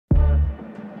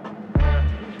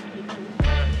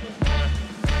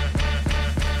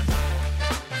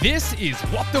This is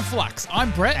What the Flux. I'm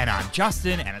Brett. And I'm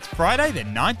Justin, and it's Friday the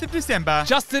 9th of December.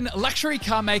 Justin, luxury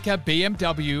car maker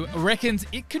BMW reckons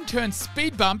it can turn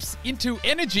speed bumps into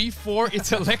energy for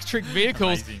its electric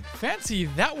vehicles. Amazing. Fancy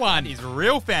that one. Is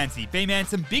real fancy. B-Man,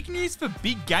 some big news for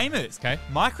big gamers. Okay.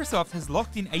 Microsoft has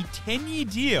locked in a 10-year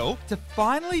deal to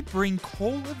finally bring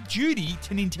Call of Duty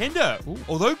to Nintendo. Ooh.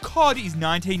 Although COD is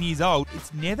 19 years old,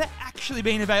 it's never actually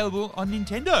been available on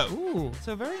Nintendo. Ooh.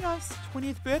 So a very nice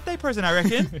 20th birthday present, I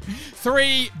reckon.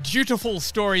 3 dutiful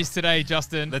stories today,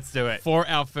 Justin. Let's do it. For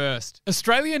our first,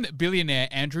 Australian billionaire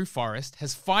Andrew Forrest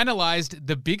has finalised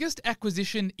the biggest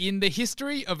acquisition in the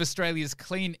history of Australia's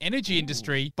clean energy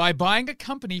industry by buying a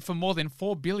company for more than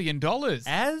 $4 billion.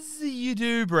 As you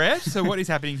do, Brett. So what is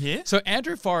happening here? So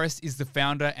Andrew Forrest is the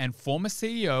founder and former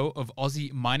CEO of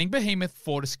Aussie mining behemoth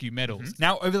Fortescue Metals.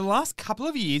 Now, over the last couple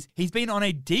of years, he's been on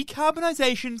a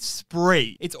decarbonisation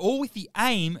spree. It's all with the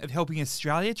aim of helping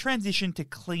Australia transition to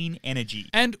clean energy.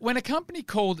 And when a company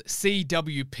called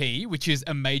CWP, which is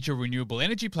a major renewable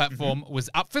energy platform,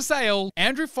 was up for sale,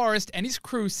 Andrew Forrest and his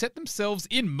crew set themselves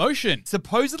in motion.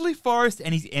 Supposedly, Forrest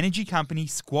and his energy company,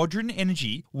 Squadron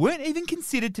Energy, weren't even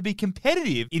considered to be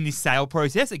competitive in this sale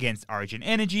process against Origin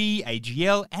Energy,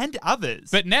 AGL, and others.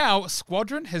 But now,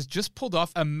 Squadron has just pulled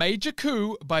off a major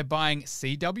coup by buying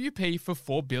CWP for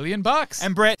 $4 billion.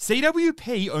 And Brett,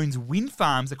 CWP owns wind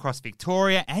farms across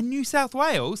Victoria and New South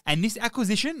Wales, and this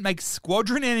acquisition makes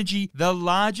Squadron Energy the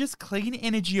largest clean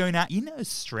energy owner in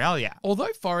Australia.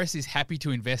 Although Forrest is happy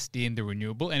to invest in the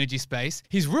renewable energy space,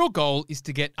 his real goal is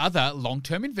to get other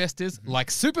long-term investors like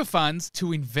super funds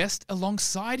to invest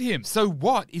alongside him. So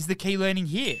what is the key learning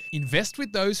here? Invest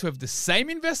with those who have the same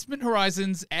investment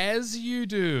horizons as you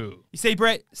do. You see,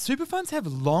 Brett, super funds have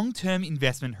long-term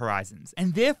investment horizons,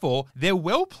 and therefore they're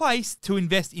well placed to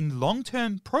invest in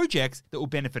long-term projects that will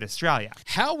benefit Australia.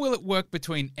 How will it work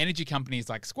between energy companies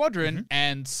like Squadron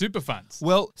and super funds?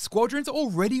 Well, Squadron's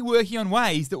already working on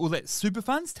ways that will let super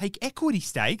funds take equity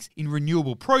stakes in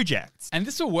renewable projects. And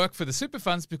this will work for the super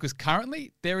funds because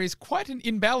currently there is quite an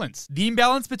imbalance. The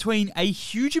imbalance between a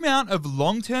huge amount of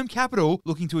long-term capital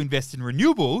looking to invest in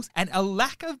renewables and a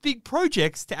lack of big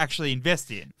projects to actually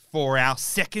invest in. For our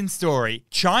second story,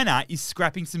 China is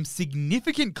scrapping some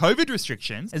significant COVID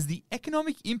restrictions as the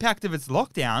economic impact of its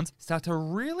lockdowns start to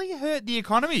really hurt the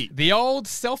economy. The old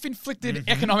self-inflicted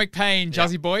economic pain,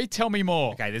 Juzzy boy. Tell me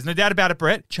more. Okay, there's no doubt about it,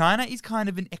 Brett. China is kind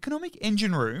of an economic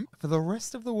engine room for the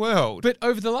rest of the world. But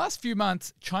over the last few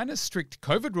months, China's strict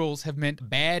COVID rules have meant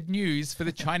bad news for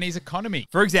the Chinese economy.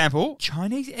 For example,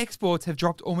 Chinese exports have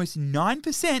dropped almost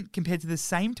 9% compared to the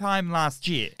same time last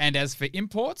year. And as for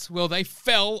imports, well, they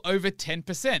fell over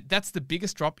 10%. That's the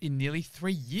biggest drop in nearly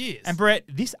 3 years. And Brett,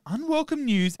 this unwelcome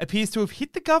news appears to have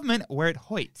hit the government where it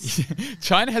hoits.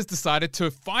 China has decided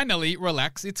to finally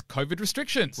relax its COVID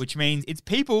restrictions. Which means its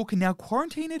people can now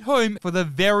quarantine at home for the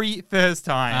very first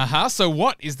time. So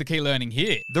what is the key learning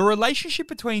here? The relationship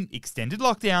between extended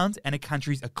lockdowns and a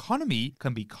country's economy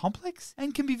can be complex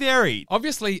and can be varied.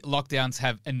 Obviously, lockdowns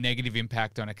have a negative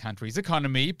impact on a country's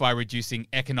economy by reducing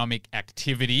economic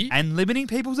activity And limiting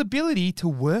people's ability to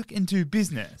work and do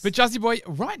business. But Juzzy boy,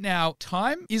 right now,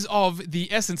 time is of the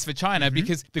essence for China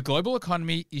because the global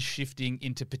economy is shifting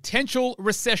into potential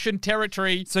recession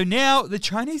territory. So now the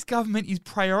Chinese government is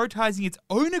prioritizing its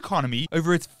own economy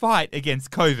over its fight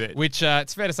against COVID. Which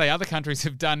it's fair to say other countries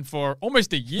have done for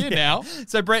almost a year now.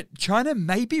 So Brett, China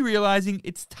may be realizing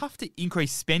it's tough to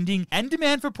increase spending and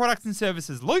demand for products and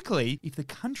services locally if the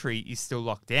country is still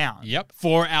locked down. Yep.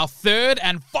 For our third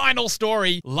and final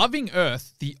story, Loving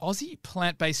Earth, the Aussie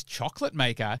plant-based chocolate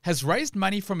maker, has raised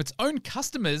money from its own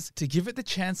customers to give it the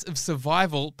chance of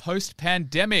survival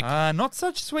post-pandemic. Not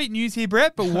such sweet news here,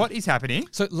 Brett, but what is happening?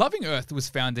 So Loving Earth was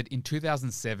founded in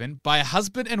 2007 by a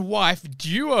husband and wife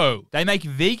duo. They make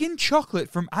vegan chocolate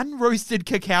from unroasted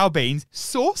cacao beans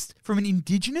sourced from an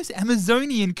indigenous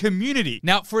Amazonian community.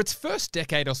 Now, for its first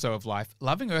decade or so of life,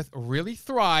 Loving Earth really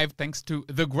thrived thanks to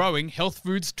the growing health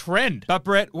foods trend. But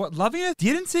Brett, what Loving Earth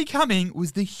didn't see coming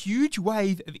was the huge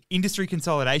wave of industry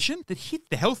consolidation that hit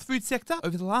the health food sector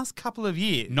over the last couple of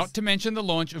years. Not to mention the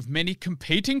launch of many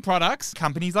competing products.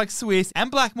 Companies like Swiss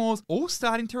and Blackmores all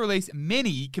starting to release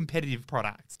many competitive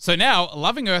products. So now,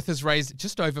 Loving Earth has raised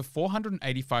just over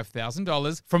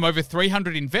 $485,000 from over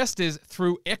 300 investors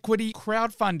through equity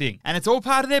crowdfunding. And it's all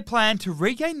part of their plan to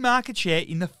regain market share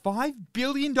in the $5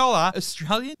 billion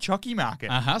Australian chocky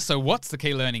market. So what's the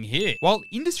key learning here? While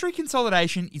industry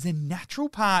consolidation is a natural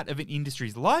part of an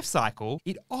industry's life cycle,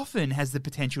 it often has the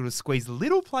potential to squeeze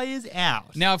little players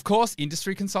out. Now, of course,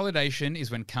 industry consolidation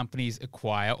is when companies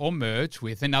acquire or merge merge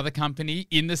with another company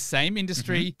in the same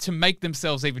industry to make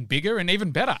themselves even bigger and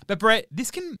even better. But Brett,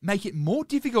 this can make it more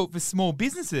difficult for small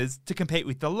businesses to compete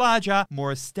with the larger,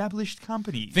 more established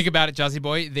companies. Think about it, Juzzy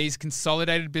Boy. These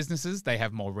consolidated businesses, they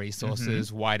have more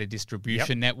resources, wider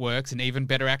distribution networks, and even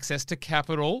better access to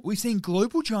capital. We've seen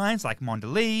global giants like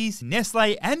Mondelez,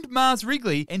 Nestle, and Mars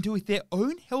Wrigley enter with their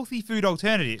own healthy food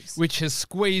alternatives. Which has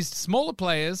squeezed smaller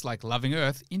players like Loving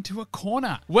Earth into a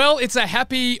corner. Well, it's a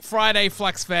happy Friday,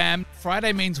 Flux fam.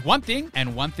 Friday means one thing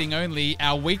and one thing only,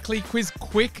 our weekly quiz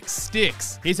quick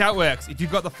sticks. Here's how it works. If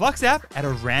you've got the Flux app, at a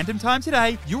random time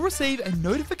today, you'll receive a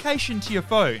notification to your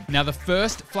phone. Now, the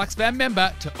first Flux fam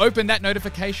member to open that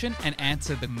notification and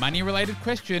answer the money-related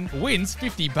question wins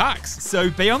 $50. So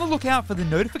be on the lookout for the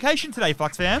notification today,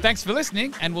 Flux fam. Thanks for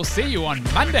listening, and we'll see you on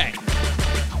Monday.